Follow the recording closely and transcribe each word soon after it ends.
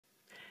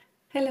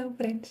Hello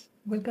friends,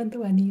 welcome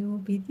to a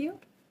new video.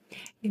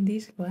 In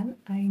this one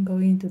I'm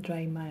going to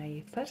try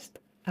my first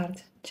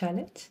art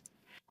challenge.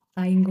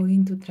 I'm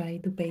going to try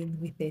to paint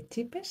with the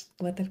cheapest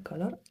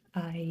watercolor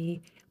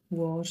I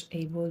was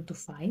able to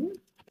find.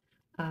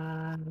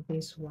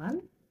 This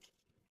one.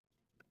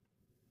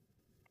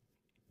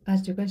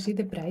 As you can see,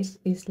 the price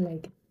is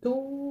like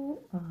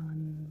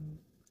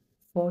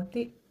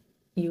 240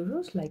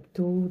 euros, like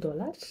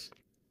 $2.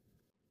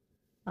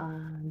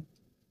 And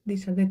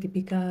these are the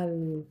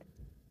typical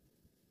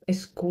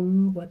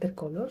school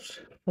watercolors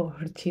for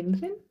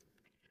children.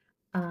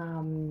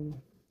 Um,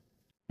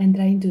 I'm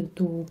trying to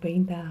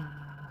paint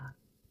a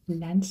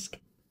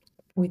landscape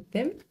with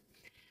them,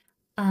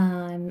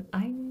 and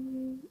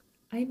I'm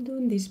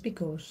doing this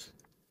because,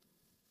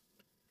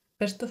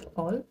 first of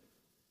all,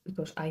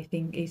 because I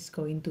think it's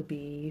going to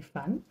be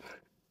fun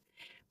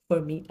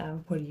for me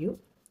and for you,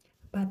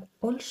 but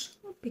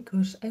also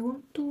because I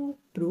want to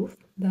prove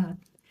that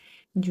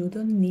you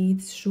don't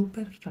need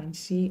super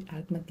fancy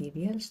art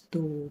materials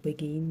to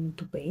begin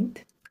to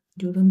paint.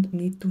 You don't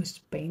need to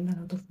spend a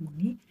lot of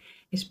money,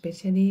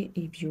 especially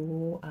if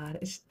you are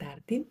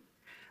starting.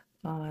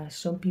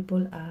 Some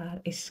people are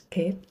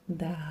scared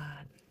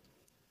that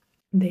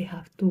they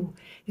have to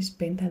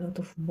spend a lot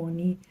of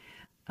money,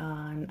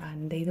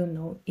 and they don't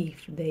know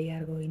if they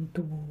are going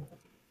to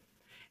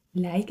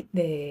like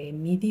the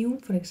medium,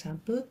 for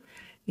example,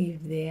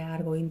 if they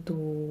are going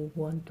to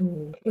want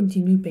to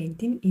continue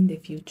painting in the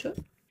future.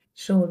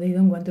 So they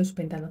don't want to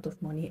spend a lot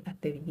of money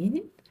at the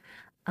beginning.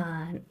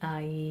 And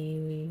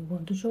I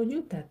want to show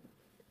you that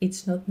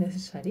it's not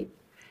necessary.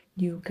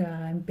 You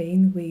can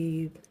paint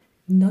with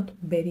not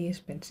very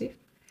expensive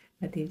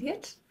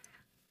materials,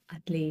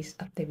 at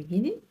least at the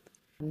beginning.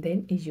 And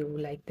then if you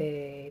like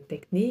the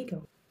technique,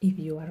 or if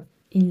you are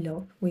in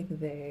love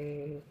with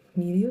the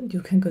medium,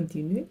 you can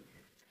continue.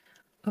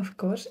 Of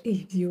course,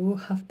 if you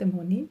have the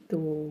money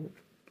to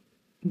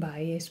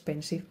buy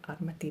expensive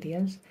art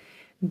materials,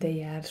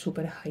 they are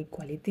super high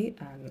quality,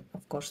 and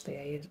of course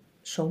they are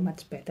so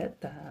much better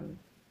than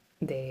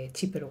the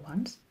cheaper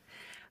ones.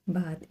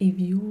 But if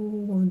you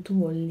want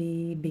to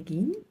only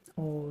begin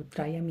or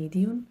try a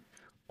medium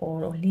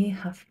or only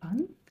have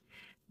fun,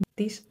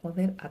 these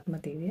other art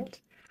materials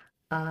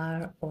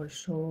are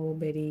also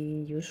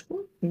very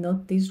useful.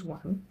 Not this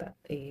one that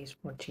is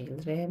for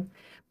children,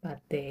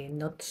 but the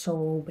not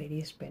so very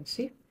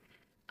expensive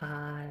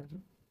are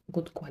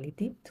good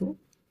quality too.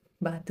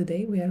 But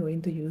today we are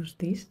going to use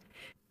this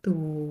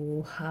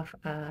to have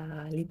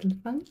a little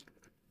fun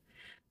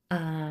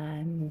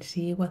and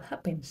see what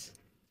happens.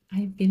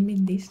 I'm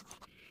filming this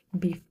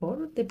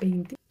before the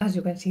painting. As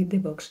you can see, the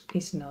box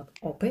is not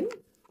open,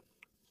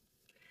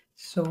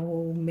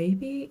 so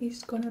maybe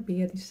it's gonna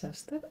be a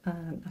disaster,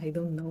 and I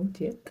don't know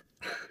yet.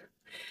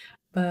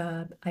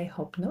 But I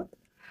hope not.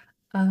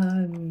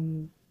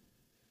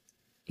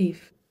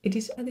 If it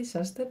is a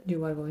disaster,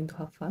 you are going to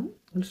have fun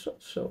also,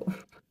 so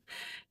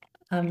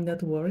I'm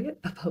not worried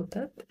about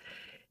that.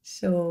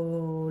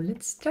 So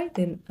let's try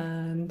then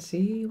and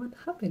see what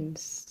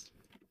happens.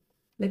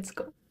 Let's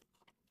go.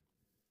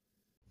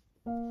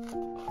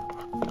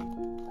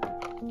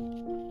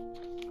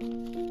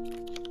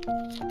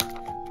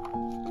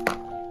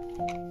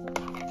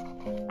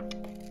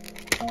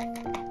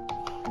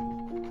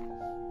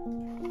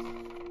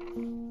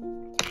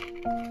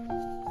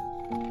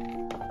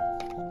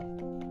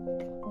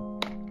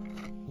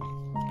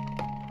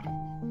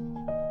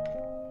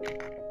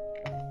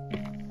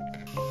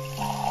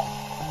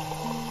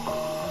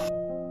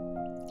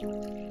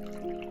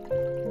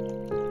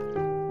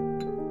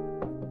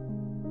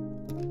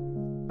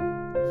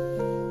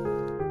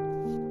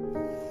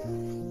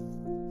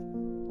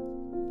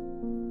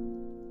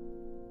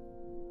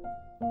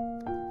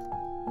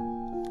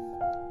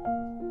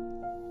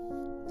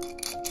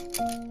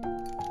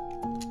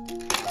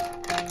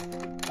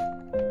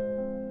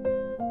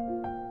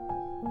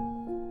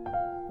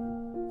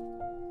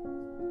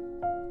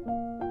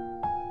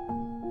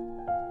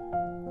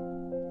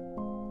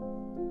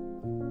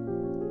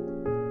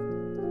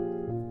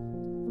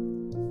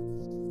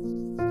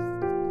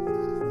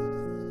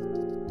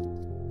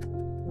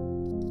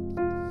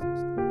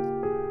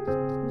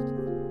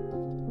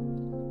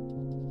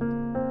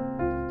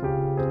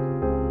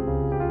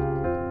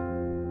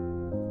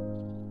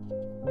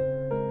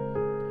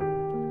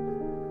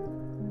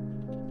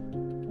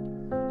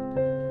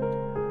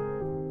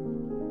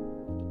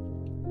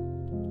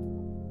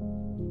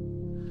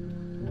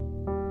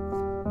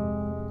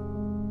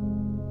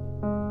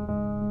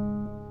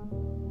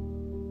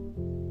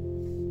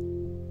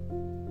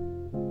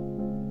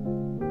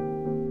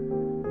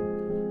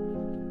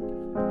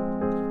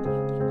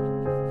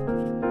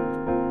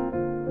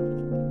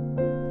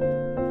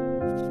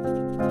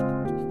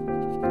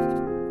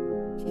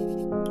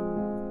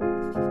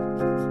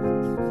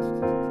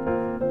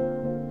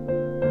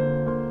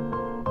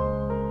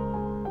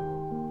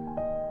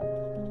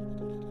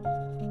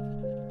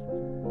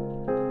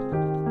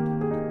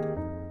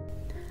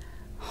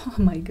 Oh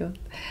my god,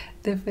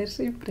 the first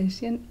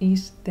impression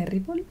is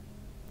terrible.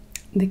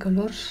 The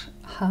colors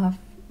have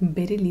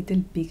very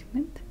little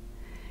pigment.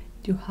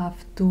 You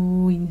have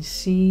to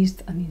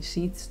insist and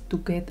insist to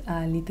get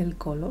a little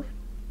color.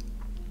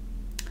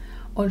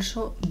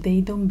 Also,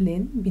 they don't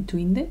blend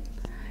between them.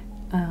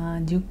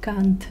 You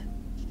can't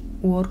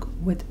work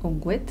wet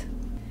on wet.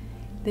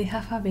 They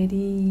have a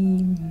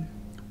very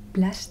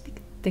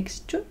plastic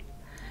texture,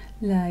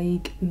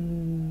 like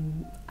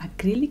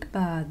acrylic,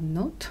 but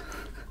not.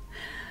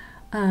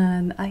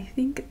 And I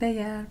think they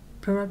are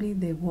probably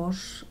the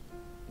worst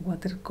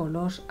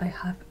watercolors I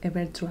have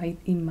ever tried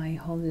in my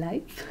whole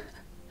life.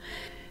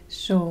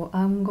 So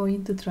I'm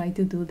going to try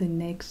to do the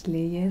next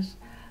layers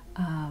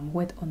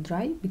wet on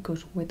dry,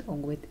 because wet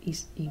on wet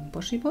is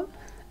impossible,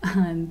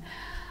 and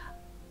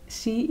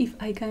see if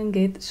I can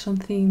get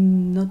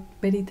something not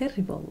very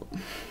terrible.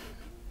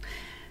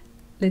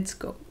 Let's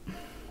go.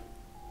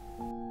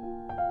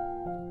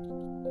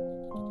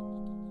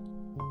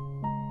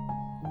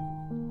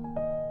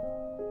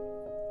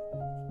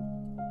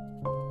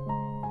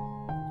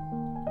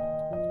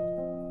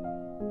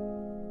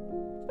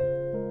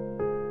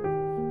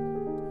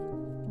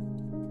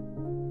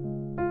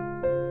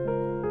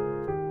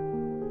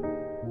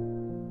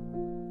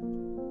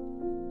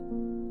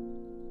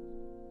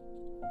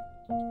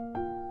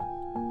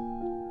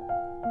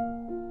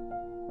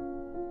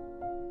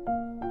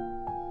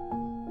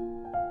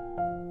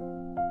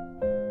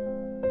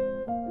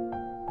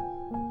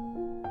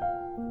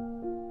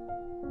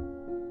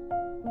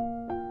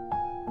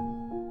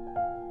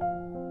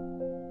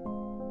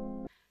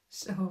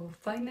 So,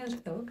 final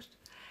thoughts.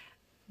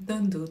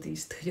 Don't do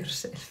this to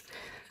yourself.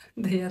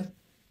 They are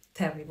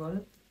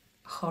terrible,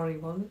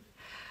 horrible.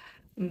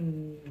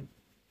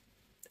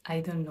 I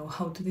don't know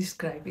how to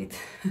describe it.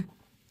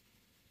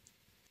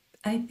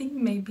 I think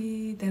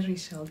maybe the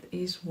result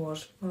is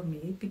worse for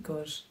me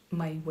because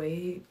my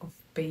way of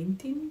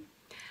painting,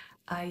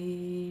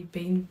 I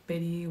paint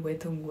very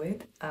wet on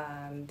wet,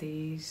 and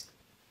these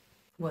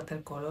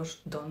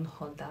watercolors don't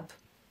hold up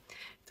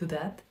to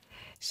that.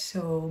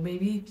 So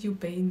maybe if you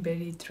paint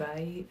very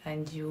dry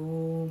and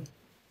you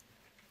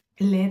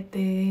let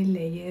the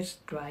layers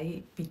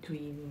dry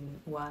between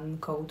one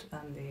coat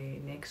and the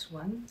next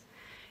one,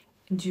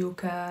 you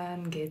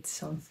can get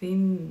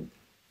something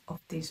of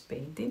these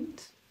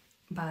paintings.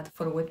 But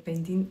for wet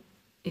painting,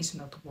 it's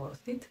not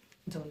worth it.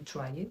 Don't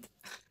try it.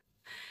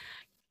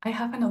 I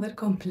have another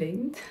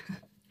complaint,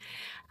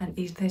 and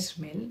is the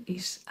smell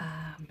is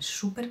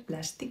super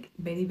plastic,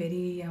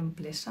 very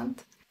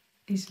unpleasant.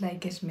 It's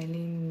like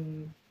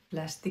smelling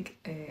plastic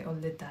all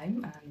the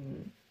time,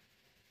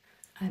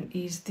 and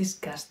it's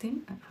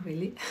disgusting,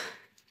 really.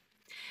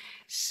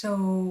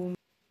 So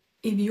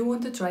if you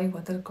want to try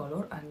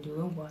watercolor and you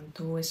don't want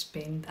to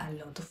spend a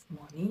lot of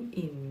money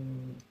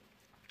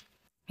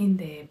in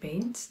the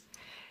paints,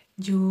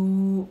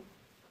 you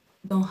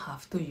don't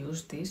have to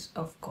use this,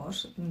 of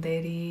course.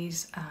 There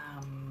is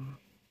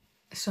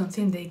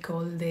something they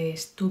call the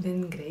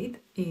student grade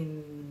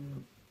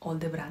in all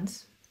the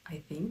brands,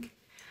 I think,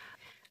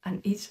 and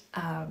it's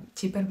a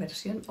cheaper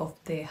version of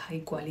the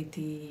high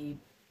quality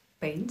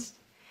paints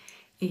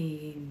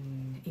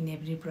in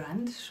every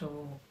brand.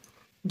 So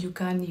you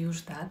can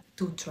use that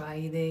to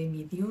try the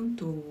medium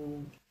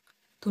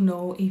to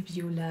know if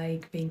you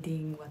like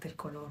painting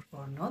watercolor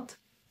or not.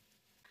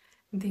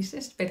 This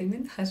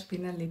experiment has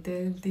been a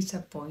little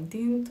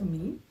disappointing to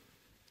me,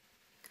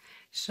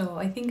 so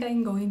I think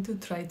I'm going to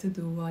try to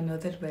do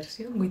another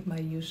version with my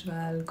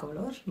usual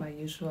colors, my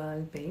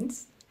usual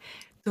paints,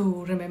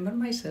 to remember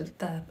myself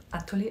that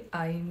actually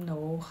I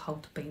know how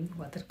to paint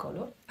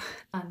watercolor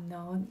and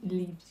not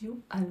leave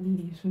you and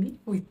leave me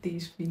with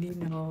this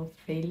feeling of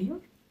failure.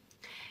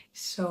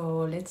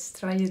 So let's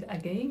try it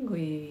again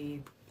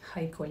with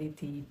high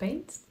quality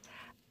paints,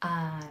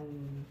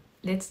 and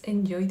let's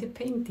enjoy the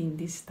painting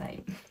this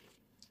time.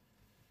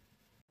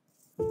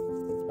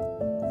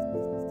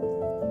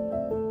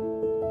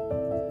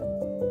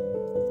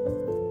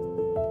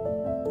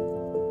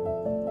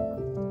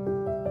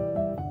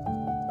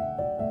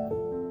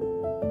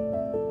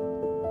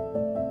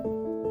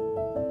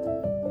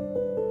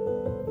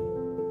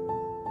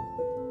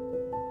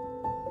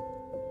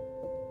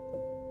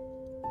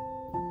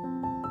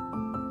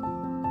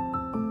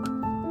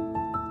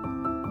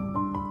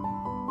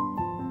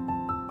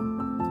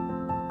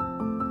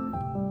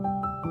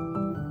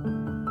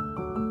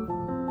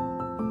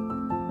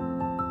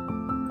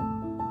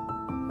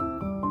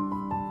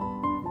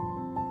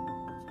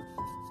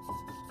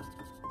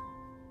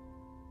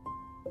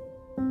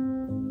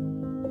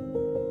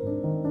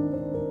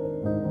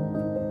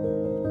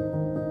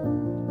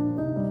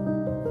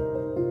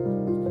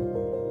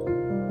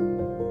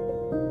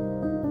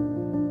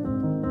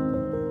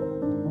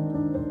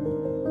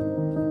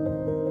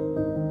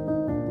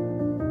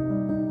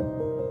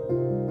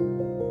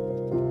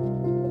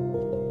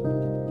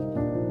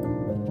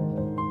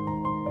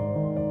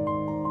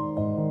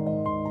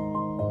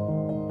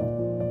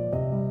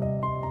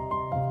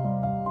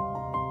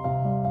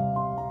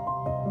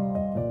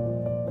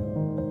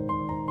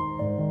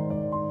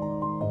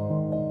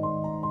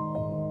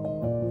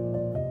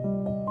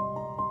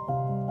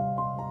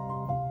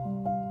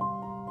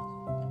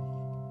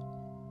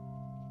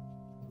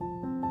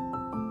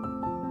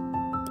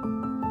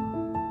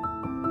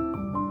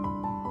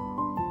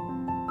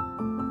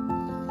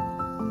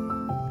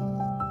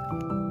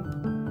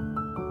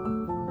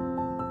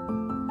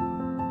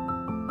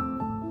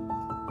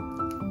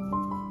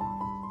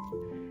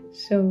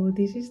 So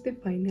this is the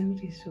final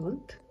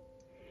result.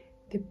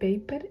 The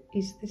paper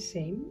is the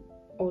same,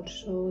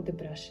 also the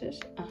brushes,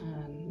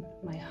 and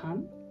my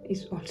hand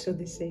is also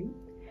the same.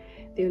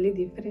 The only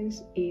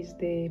difference is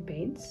the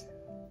paints.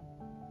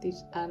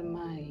 These are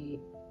my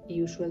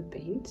usual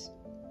paints,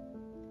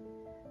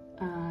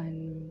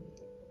 and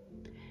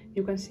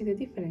you can see the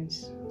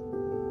difference.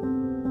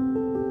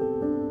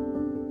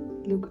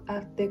 Look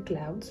at the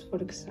clouds, for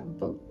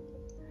example,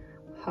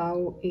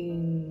 how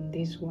in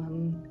this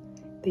one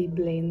they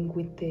blend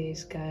with the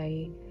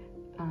sky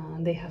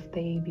and they have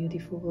the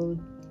beautiful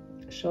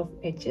soft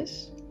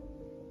edges,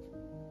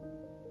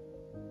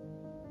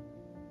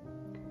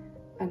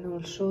 and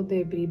also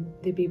the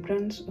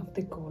vibrance of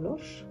the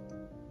colors.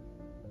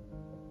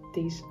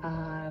 These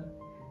are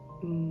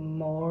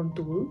more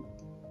dull,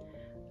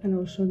 and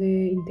also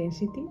the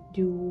intensity.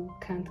 You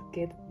can't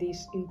get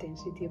this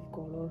intensity of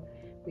color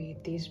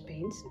with these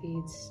paints,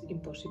 it's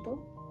impossible.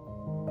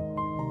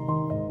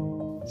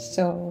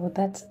 So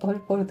that's all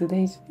for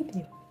today's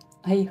video.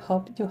 I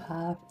hope you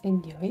have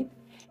enjoyed,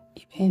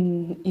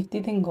 even if it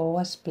didn't go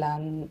as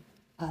planned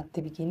at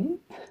the beginning.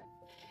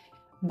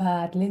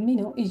 But let me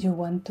know if you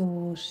want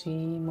to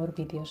see more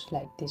videos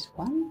like this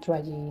one,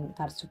 trying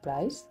art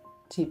supplies,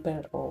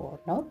 cheaper or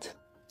not.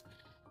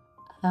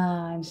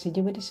 And see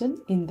you very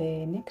soon in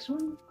the next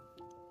one.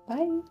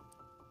 Bye!